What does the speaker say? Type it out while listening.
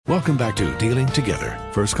Welcome back to Dealing Together.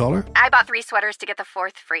 First caller? I bought 3 sweaters to get the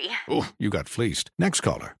 4th free. Oh, you got fleeced. Next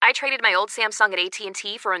caller? I traded my old Samsung at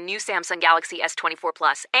AT&T for a new Samsung Galaxy S24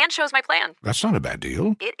 Plus and chose my plan. That's not a bad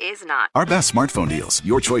deal. It is not. Our best smartphone deals.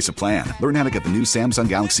 Your choice of plan. Learn how to get the new Samsung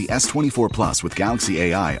Galaxy S24 Plus with Galaxy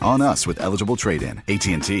AI on us with eligible trade-in.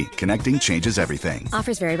 AT&T. Connecting changes everything.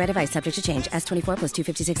 Offers vary by device. Subject to change. S24 plus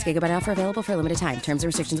 256 gigabyte offer available for a limited time. Terms and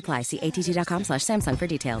restrictions apply. See att.com/Samsung for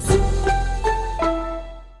details.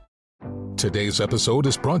 Today's episode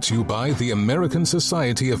is brought to you by the American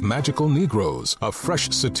Society of Magical Negroes, a fresh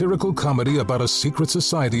satirical comedy about a secret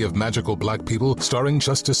society of magical black people starring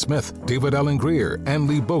Justice Smith, David Allen Greer, Ann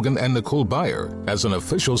Lee Bogan, and Nicole Byer. As an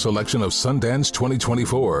official selection of Sundance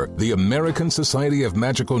 2024, the American Society of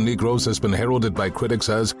Magical Negroes has been heralded by critics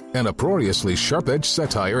as an uproariously sharp-edged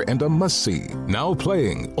satire and a must-see. Now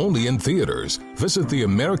playing only in theaters. Visit the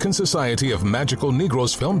American Society of Magical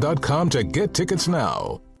Negroes Film.com to get tickets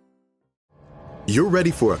now. You're ready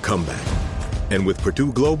for a comeback. And with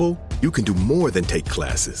Purdue Global, you can do more than take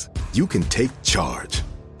classes. You can take charge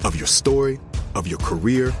of your story, of your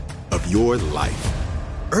career, of your life.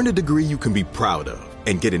 Earn a degree you can be proud of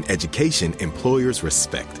and get an education employers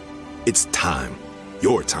respect. It's time,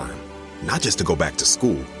 your time, not just to go back to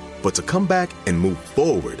school, but to come back and move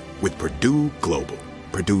forward with Purdue Global,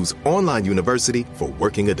 Purdue's online university for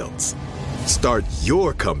working adults. Start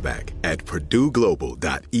your comeback at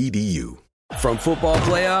purdueglobal.edu. From football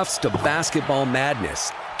playoffs to basketball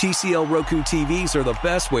madness, TCL Roku TVs are the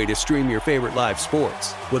best way to stream your favorite live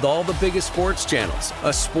sports. With all the biggest sports channels,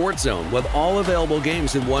 a sports zone with all available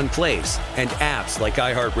games in one place, and apps like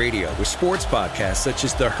iHeartRadio with sports podcasts such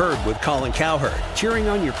as The Herd with Colin Cowherd. Cheering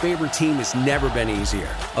on your favorite team has never been easier.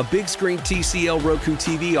 A big screen TCL Roku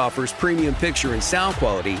TV offers premium picture and sound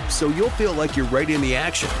quality, so you'll feel like you're right in the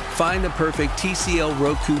action. Find the perfect TCL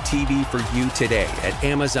Roku TV for you today at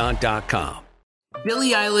Amazon.com.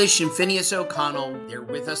 Billie Eilish and Phineas O'Connell, they're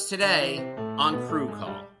with us today on Crew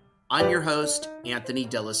Call. I'm your host, Anthony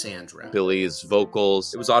D'Alessandro. Billie's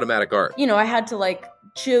vocals, it was automatic art. You know, I had to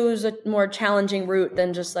choose a more challenging route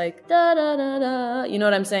than just da da da da. You know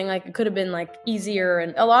what I'm saying? It could have been easier.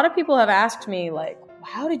 And a lot of people have asked me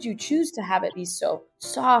how did you choose to have it be so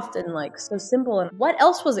soft and so simple? And what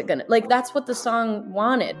else was it gonna that's what the song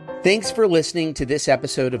wanted. Thanks for listening to this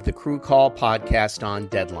episode of the Crew Call podcast on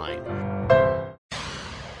Deadline.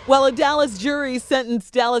 Well, a Dallas jury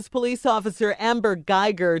sentenced Dallas police officer Amber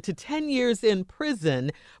Geiger to 10 years in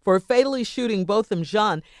prison for fatally shooting Botham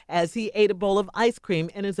Jean as he ate a bowl of ice cream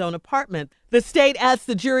in his own apartment. The state asked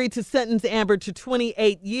the jury to sentence Amber to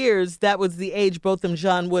 28 years. That was the age Botham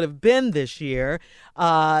Jean would have been this year.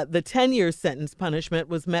 The 10-year sentence punishment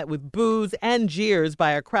was met with boos and jeers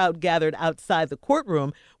by a crowd gathered outside the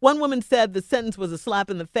courtroom. One woman said the sentence was a slap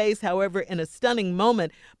in the face. However, in a stunning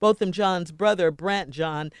moment, Botham Jean's brother, Brant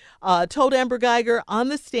Jean, told Amber Geiger on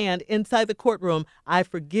the stand inside the courtroom, "I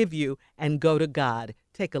forgive you and go to God."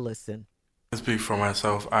 Take a listen. I speak for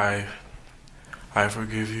myself. I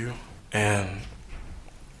forgive you. And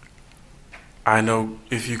I know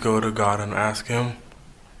if you go to God and ask him,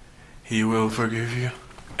 he will forgive you.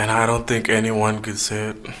 And I don't think anyone could say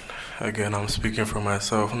it. Again, I'm speaking for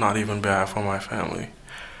myself, not even bad for my family.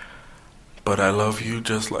 But I love you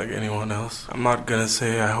just like anyone else. I'm not gonna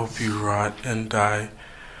say I hope you rot and die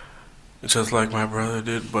just like my brother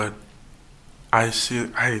did, but I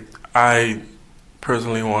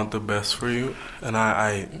personally want the best for you, and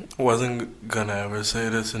I wasn't gonna ever say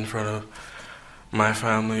this in front of my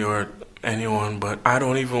family or anyone, but I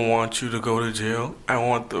don't even want you to go to jail. I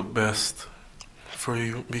want the best for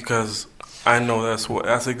you because I know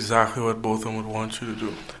that's exactly what both of them would want you to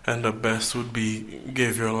do, and the best would be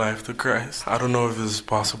give your life to Christ. I don't know if this is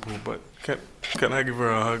possible, but can I give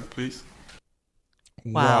her a hug, please?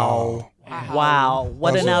 Wow.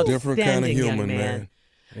 What That's an a outstanding different kind of human, young man.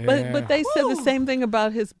 Yeah. But they said the same thing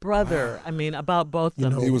about his brother. I mean, about both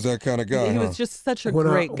of them. He was that kind of guy. He was just such a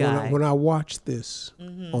great guy. When I watched this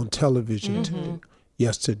on television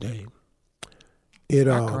yesterday, it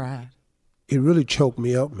really choked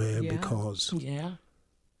me up, man, because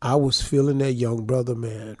I was feeling that young brother,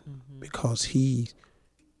 man, because he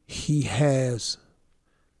has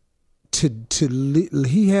to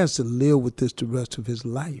live with this the rest of his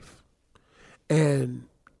life, and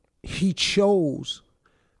he chose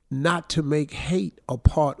not to make hate a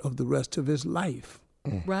part of the rest of his life.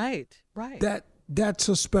 Right. That's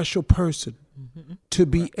a special person to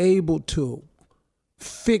be able to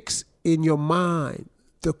fix in your mind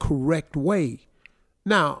the correct way.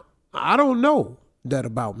 Now, I don't know that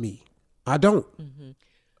about me. I don't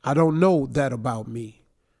know that about me.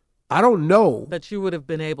 I don't know. But you would have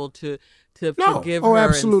been able to to forgive her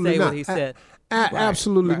absolutely and say not. what he said.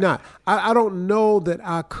 Absolutely not. I don't know that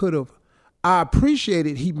I could have. I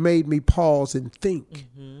appreciated he made me pause and think,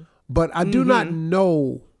 but I do not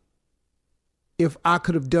know if I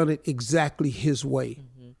could have done it exactly his way.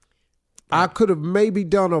 I could have maybe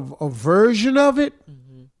done a version of it.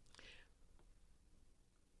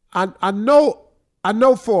 I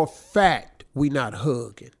know for a fact we not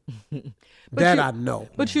hugging. I know.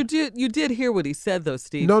 But you did hear what he said, though,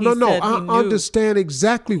 Steve. No. I understand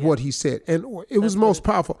exactly what he said, and it was most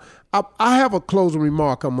powerful. I have a closing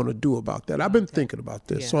remark I'm going to do about that. I've been thinking about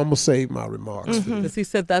this, so I'm going to save my remarks. Because he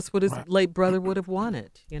said that's what his late brother would have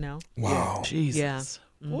wanted, Wow. Jesus. Yeah.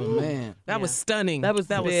 Oh, man. That was stunning. That was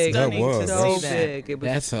big. stunning. That was so see big. It was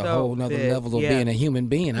That's so a whole nother big. level of being a human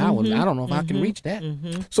being. I don't know if I can reach that.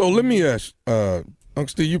 So let me ask, Uncle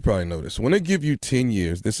Steve, you probably know this. When they give you 10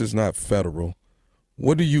 years, this is not federal.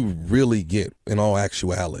 What do you really get in all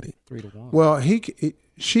actuality? 3 to 1. Well,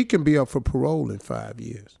 she can be up for parole in 5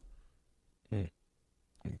 years.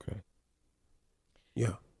 Okay.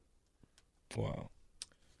 Yeah. Wow.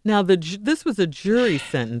 Now, this was a jury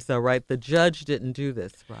sentence, though, right? The judge didn't do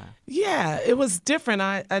this, right? Yeah, it was different.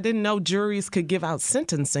 I didn't know juries could give out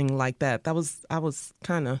sentencing like that. I was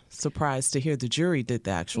kind of surprised to hear the jury did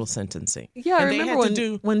the actual sentencing. Yeah, I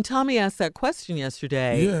remember when Tommy asked that question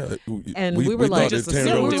yesterday. Yeah, and we were like,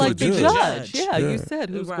 the judge. Yeah, you Yeah. said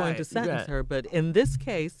who's going to sentence her, but in this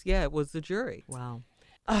case, it was the jury. Wow.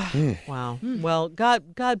 Wow. Well,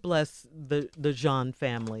 God bless the John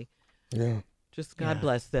family. Yeah. Just God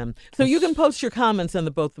bless them. So you can post your comments on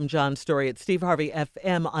the Both From John story at Steve Harvey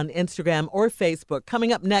FM on Instagram or Facebook.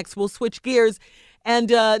 Coming up next, we'll switch gears. And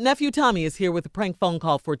Nephew Tommy is here with a prank phone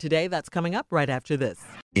call for today. That's coming up right after this.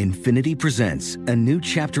 Infiniti presents a new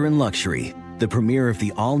chapter in luxury. The premiere of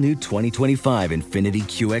the all-new 2025 Infiniti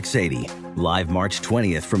QX80. Live March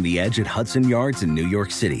 20th from the Edge at Hudson Yards in New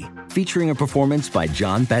York City. Featuring a performance by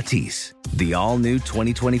John Batiste. The all-new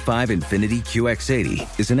 2025 Infiniti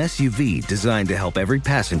QX80 is an SUV designed to help every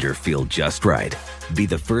passenger feel just right. Be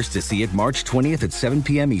the first to see it March 20th at 7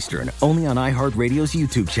 p.m. Eastern, only on iHeartRadio's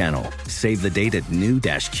YouTube channel. Save the date at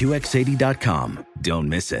new-QX80.com. Don't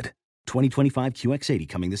miss it. 2025 QX80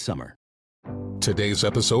 coming this summer. Today's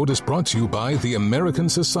episode is brought to you by the American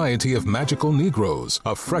Society of Magical Negroes,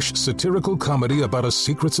 a fresh satirical comedy about a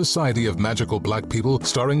secret society of magical black people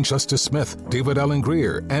starring Justice Smith, David Allen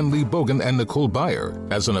Greer, Ann Lee Bogan, and Nicole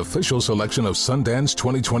Byer. As an official selection of Sundance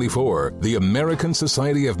 2024, the American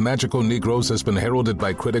Society of Magical Negroes has been heralded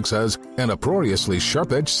by critics as an uproariously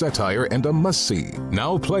sharp-edged satire and a must-see.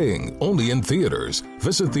 Now playing only in theaters.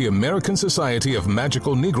 Visit the American Society of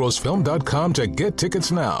Magical Negroes Film.com to get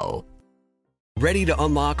tickets now. Ready to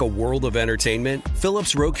unlock a world of entertainment?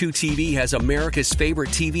 Philips Roku TV has America's favorite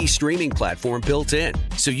TV streaming platform built in,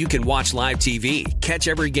 so you can watch live TV, catch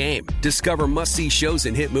every game, discover must-see shows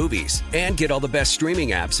and hit movies, and get all the best streaming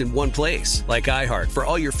apps in one place, like iHeart for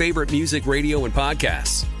all your favorite music, radio, and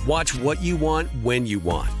podcasts. Watch what you want, when you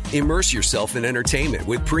want. Immerse yourself in entertainment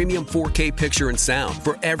with premium 4K picture and sound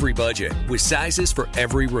for every budget, with sizes for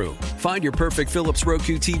every room. Find your perfect Philips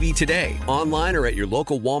Roku TV today, online or at your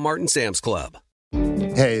local Walmart and Sam's Club.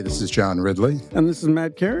 Hey, this is John Ridley. And this is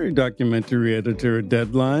Matt Carey, documentary editor at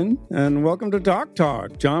Deadline. And welcome to Doc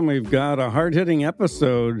Talk. John, we've got a hard-hitting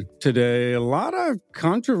episode today. A lot of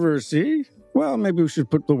controversy. Well, maybe we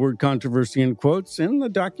should put the word controversy in quotes in the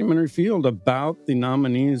documentary field about the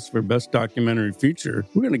nominees for Best Documentary Feature.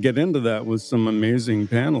 We're going to get into that with some amazing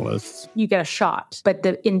panelists. You get a shot, but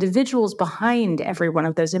the individuals behind every one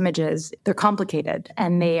of those images, they're complicated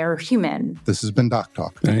and they are human. This has been Doc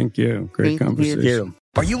Talk. Thank you. Great conversation. Thank you.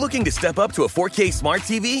 Are you looking to step up to a 4K smart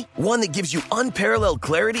TV? One that gives you unparalleled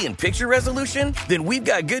clarity and picture resolution? Then we've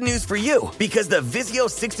got good news for you, because the Vizio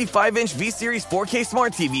 65-inch V-Series 4K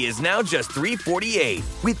smart TV is now just $348.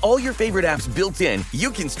 With all your favorite apps built in,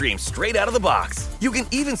 you can stream straight out of the box. You can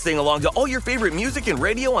even sing along to all your favorite music and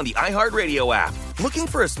radio on the iHeartRadio app. Looking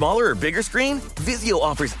for a smaller or bigger screen? Vizio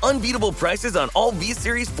offers unbeatable prices on all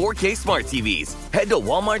V-Series 4K smart TVs. Head to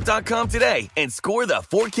Walmart.com today and score the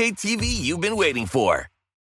 4K TV you've been waiting for.